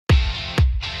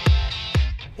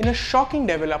In a shocking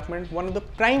development, one of the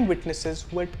prime witnesses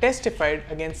who had testified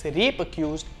against the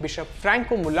rape-accused Bishop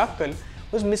Franco Mulakkal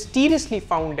was mysteriously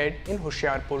found dead in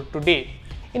Hoshiarpur today.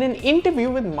 In an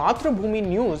interview with Mathrubhumi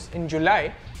News in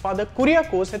July, Father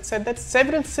Kuriakose had said that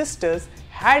several sisters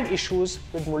had issues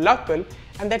with Mulakkal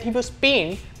and that he was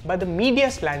pained by the media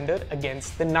slander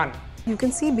against the nun. You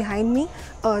can see behind me,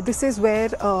 this is where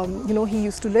he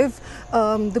used to live.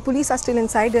 The police are still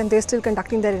inside and they're still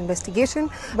conducting their investigation.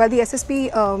 While the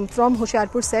SSP from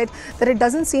Hoshiarpur said that it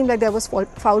doesn't seem like there was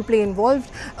foul play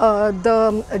involved,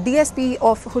 the DSP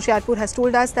of Hoshiarpur has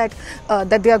told us that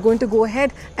they are going to go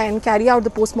ahead and carry out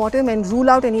the post-mortem and rule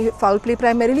out any foul play,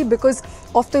 primarily because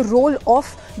of the role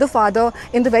of the father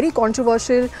in the very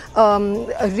controversial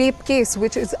rape case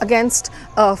which is against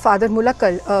Father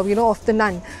Mulakkal, of the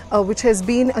nun, which has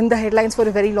been in the headlines for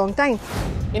a very long time.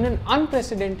 In an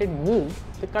unprecedented move,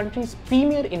 the country's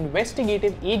premier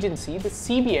investigative agency, the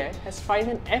CBI, has filed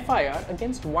an FIR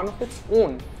against one of its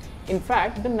own. In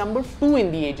fact, the number 2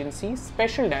 in the agency,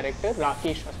 Special Director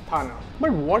Rakesh Asthana.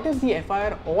 But what is the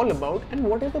FIR all about and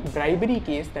what is the bribery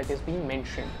case that is being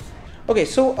mentioned? Okay,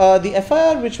 so the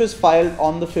FIR which was filed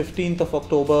on the 15th of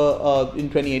October in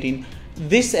 2018,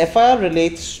 this FIR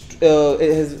relates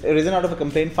has arisen out of a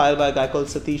complaint filed by a guy called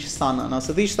Satish Sana. Now,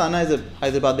 Satish Sana is a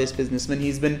Hyderabad-based businessman.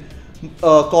 He's been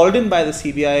called in by the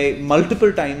CBI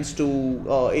multiple times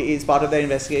to is part of their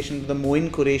investigation into the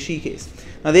Moin Qureshi case.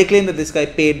 Now, they claim that this guy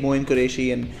paid Moin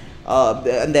Qureshi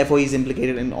and therefore he's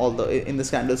implicated in all the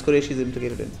scandals Qureshi is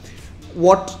implicated in.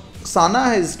 What Sana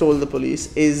has told the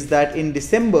police is that in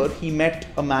December he met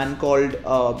a man called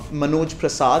Manoj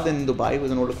Prasad in Dubai, who was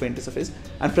an old acquaintance of his,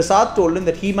 and Prasad told him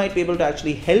that he might be able to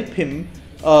actually help him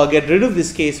get rid of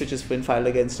this case which has been filed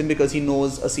against him because he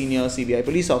knows a senior CBI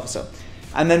police officer.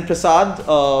 And then Prasad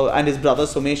and his brother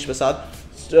Somesh Prasad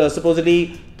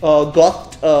supposedly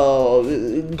got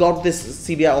this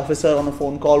CBI officer on a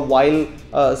phone call while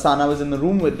Sana was in the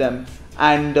room with them,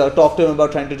 and talked to him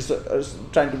about trying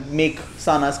to make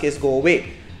Sana's case go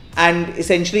away. And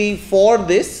essentially for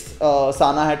this,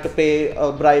 Sana had to pay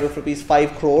a bribe of rupees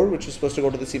 5 crore, which was supposed to go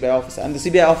to the CBI officer. And the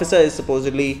CBI officer is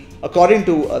supposedly, according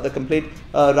to the complaint,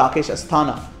 Rakesh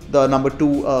Asthana, the number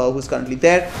 2 who's currently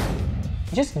there.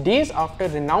 Just days after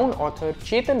renowned author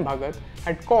Chetan Bhagat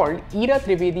had called Ira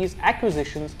Trivedi's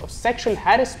accusations of sexual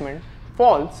harassment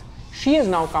false, she has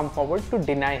now come forward to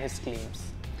deny his claims.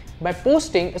 By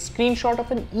posting a screenshot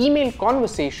of an email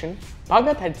conversation,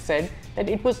 Bhagat had said that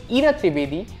it was Ira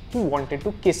Trivedi who wanted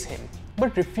to kiss him.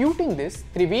 But refuting this,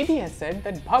 Trivedi has said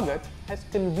that Bhagat has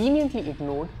conveniently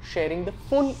ignored sharing the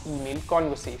full email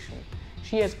conversation.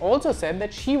 She has also said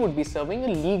that she would be serving a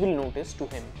legal notice to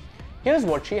him. Here's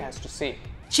what she has to say.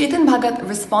 Chetan Bhagat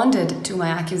responded to my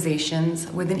accusations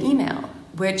with an email,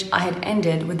 which I had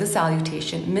ended with the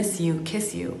salutation, "Miss you,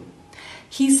 kiss you."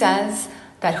 He says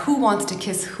that who wants to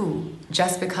kiss who?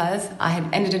 Just because I had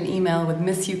ended an email with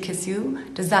 "Miss you, kiss you,"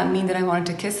 does that mean that I wanted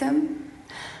to kiss him?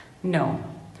 No,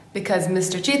 because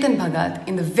Mr. Chetan Bhagat,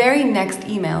 in the very next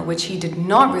email, which he did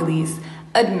not release,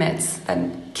 admits that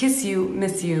 "kiss you,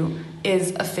 miss you"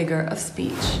 is a figure of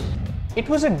speech. It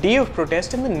was a day of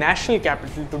protest in the national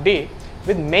capital today,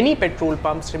 with many petrol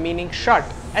pumps remaining shut,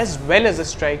 as well as a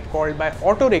strike called by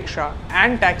auto rickshaw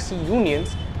and taxi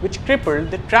unions, which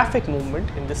crippled the traffic movement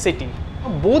in the city.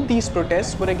 Both these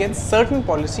protests were against certain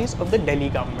policies of the Delhi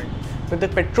government, with the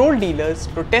petrol dealers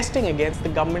protesting against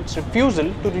the government's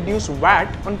refusal to reduce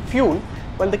VAT on fuel,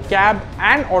 while the cab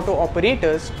and auto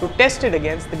operators protested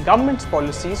against the government's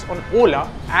policies on Ola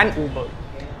and Uber.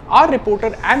 Our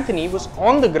reporter Anthony was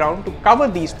on the ground to cover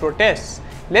these protests.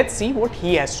 Let's see what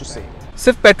he has to say.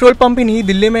 सिर्फ petrol pump ही नहीं,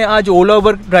 दिल्ली में आज ओला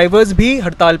उबर drivers भी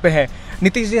हड़ताल पे हैं।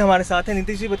 नीतीश जी हमारे साथ हैं।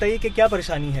 नीतीश जी बताइए कि क्या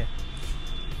परेशानी है?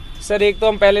 सर, एक तो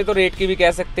हम पहले तो रेट की भी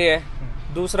कह सकते हैं,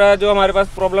 दूसरा जो हमारे पास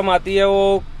प्रॉब्लम आती है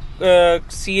वो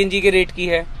सीएनजी के रेट की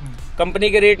है। कंपनी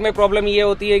के रेट में प्रॉब्लम ये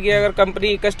होती है कि अगर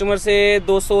कंपनी कस्टमर से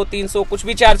 200 300 कुछ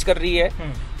भी चार्ज कर रही है,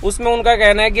 उसमें उनका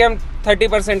कहना है कि हम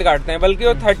 30% काटते हैं, बल्कि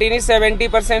वो 30 नहीं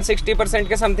 70% 60%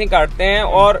 के समथिंग काटते हैं।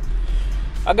 और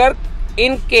अगर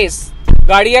इन केस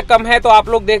गाड़ियाँ कम है तो आप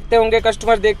लोग देखते होंगे,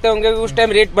 कस्टमर देखते होंगे कि उस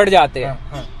टाइम रेट बढ़ जाते हैं।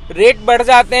 रेट बढ़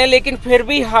जाते हैं, लेकिन फिर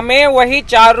भी हमें वही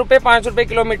 4 रुपए 5 रुपए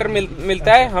किलोमीटर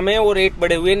मिलता है, हमें वो रेट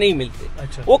बढ़े हुए नहीं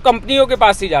मिलते, वो कंपनियों के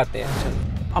पास ही जाते हैं।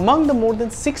 Among the more than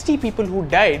 60 people who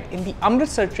died in the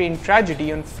Amritsar train tragedy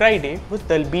on Friday was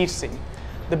Dalbir Singh,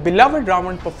 the beloved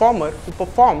Ravan performer who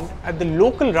performed at the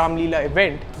local Ramleela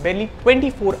event barely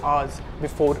 24 hours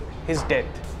before his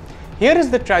death. Here is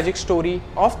the tragic story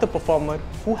of the performer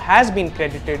who has been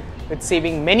credited with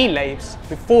saving many lives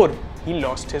before he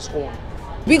lost his own.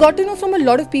 We got to know from a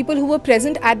lot of people who were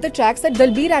present at the tracks that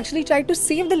Dalbir actually tried to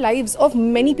save the lives of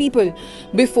many people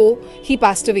before he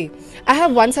passed away. I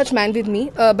have one such man with me.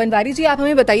 Banwari जी, आप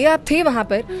हमें बताइए, आप थे वहाँ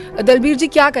पर, दलबीर जी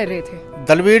क्या कर रहे थे?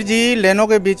 दलबीर जी लेनों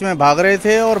के बीच में भाग रहे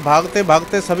थे और भागते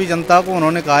भागते सभी जनता को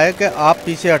उन्होंने कहा है कि आप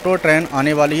पीछे हटो, ट्रेन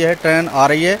आने वाली है, ट्रेन आ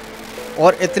रही है।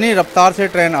 और इतनी रफ्तार से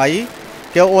ट्रेन आई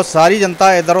कि वो सारी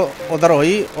जनता इधर उधर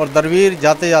हुई और दलबीर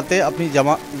जाते जाते अपनी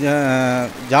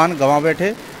जान गंवा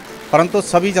बैठे, परंतु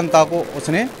सभी जनता को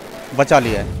उसने बचा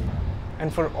लिया है।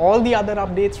 And for all the other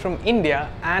updates from India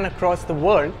and across the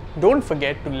world, don't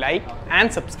forget to like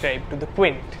and subscribe to the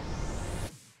Quint.